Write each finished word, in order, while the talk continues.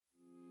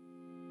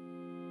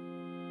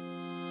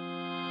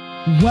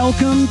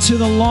Welcome to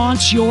the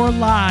Launch Your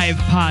Live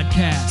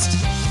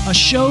podcast, a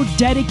show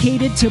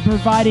dedicated to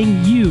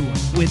providing you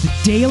with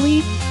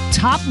daily,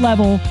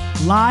 top-level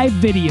live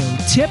video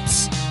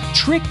tips,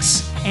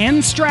 tricks,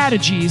 and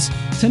strategies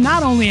to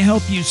not only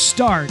help you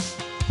start,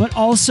 but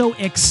also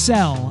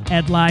excel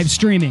at live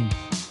streaming.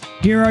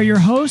 Here are your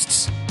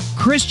hosts,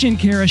 Christian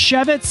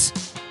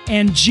Karashevitz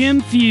and Jim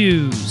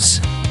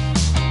Fuse.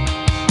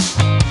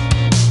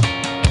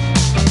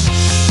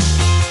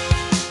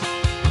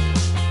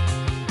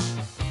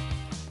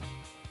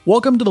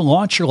 Welcome to the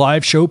Launch Your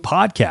Live Show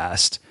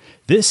podcast.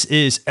 This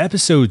is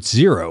episode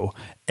 0,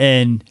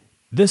 and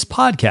this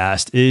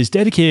podcast is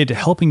dedicated to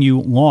helping you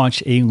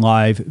launch a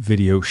live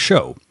video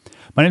show.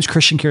 My name is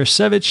Christian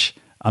Karashevitz.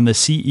 I'm the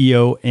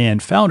CEO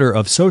and founder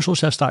of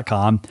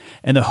SocialChefs.com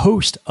and the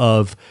host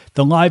of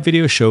the live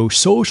video show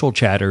Social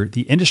Chatter,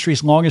 the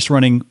industry's longest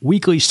running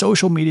weekly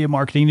social media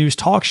marketing news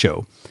talk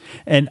show.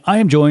 And I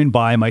am joined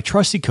by my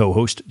trusty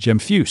co-host, Jim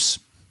Fuse.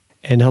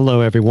 And hello,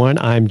 everyone.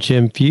 I'm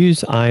Jim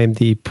Fuse. I am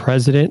the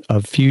president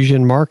of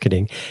Fusion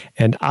Marketing.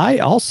 And I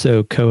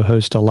also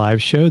co-host a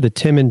live show, the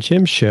Tim and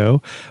Jim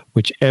Show,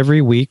 which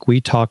every week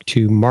we talk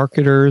to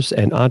marketers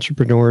and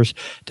entrepreneurs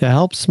to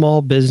help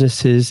small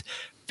businesses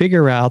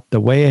figure out the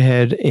way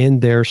ahead in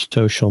their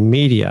social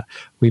media.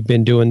 We've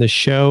been doing the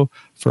show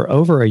for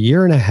over a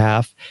year and a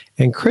half,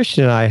 and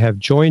Christian and I have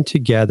joined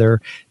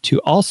together to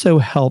also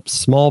help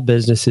small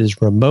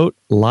businesses remote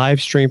live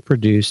stream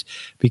produce,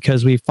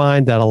 because we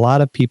find that a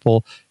lot of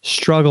people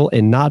struggle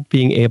in not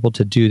being able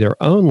to do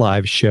their own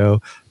live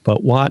show,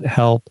 but want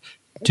help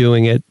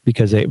doing it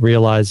because they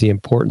realize the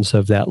importance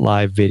of that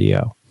live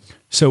video.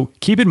 So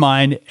keep in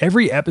mind,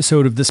 every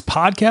episode of this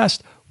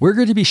podcast, we're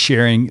going to be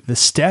sharing the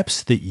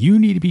steps that you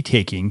need to be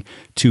taking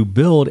to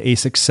build a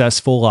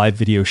successful live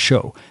video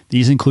show.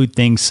 These include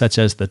things such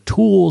as the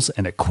tools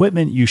and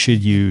equipment you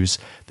should use,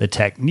 the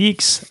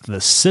techniques,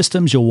 the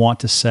systems you'll want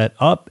to set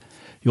up.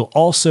 You'll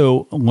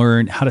also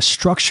learn how to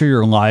structure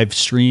your live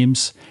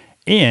streams,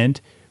 and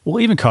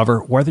we'll even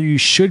cover whether you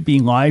should be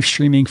live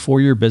streaming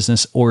for your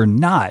business or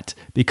not,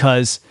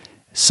 because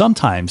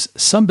sometimes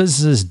some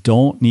businesses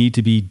don't need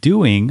to be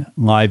doing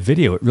live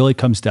video. It really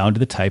comes down to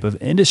the type of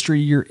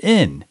industry you're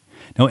in.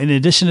 Now, in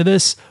addition to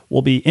this,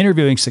 we'll be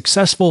interviewing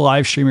successful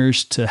live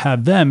streamers to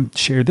have them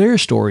share their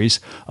stories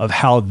of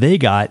how they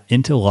got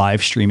into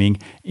live streaming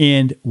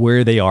and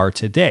where they are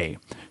today.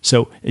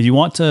 So if you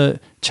want to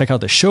check out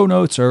the show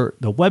notes or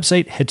the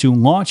website, head to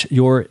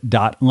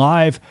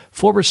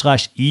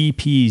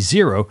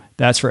launchyour.live/EP0.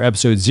 That's for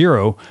episode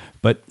 0.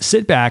 But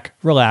sit back,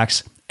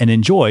 relax, and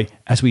enjoy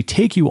as we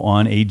take you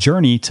on a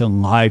journey to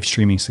live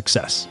streaming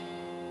success.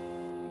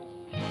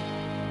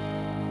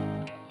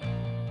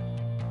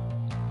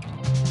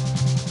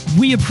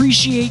 We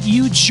appreciate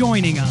you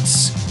joining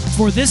us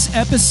for this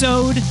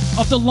episode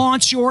of the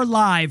Launch Your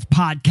Live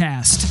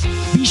podcast.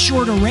 Be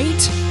sure to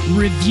rate,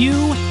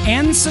 review,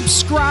 and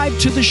subscribe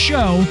to the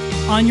show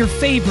on your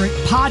favorite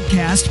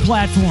podcast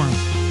platform.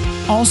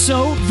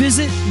 Also,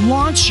 visit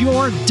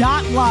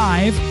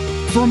launchyour.live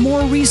for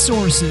more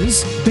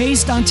resources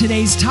based on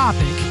today's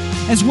topic,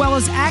 as well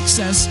as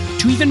access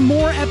to even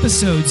more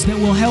episodes that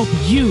will help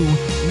you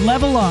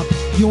level up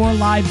your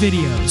live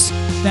videos.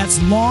 That's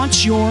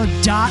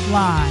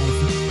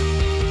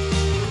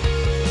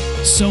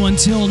launchyour.live. So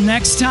until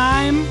next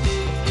time,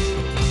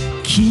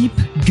 keep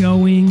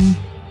going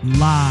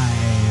live.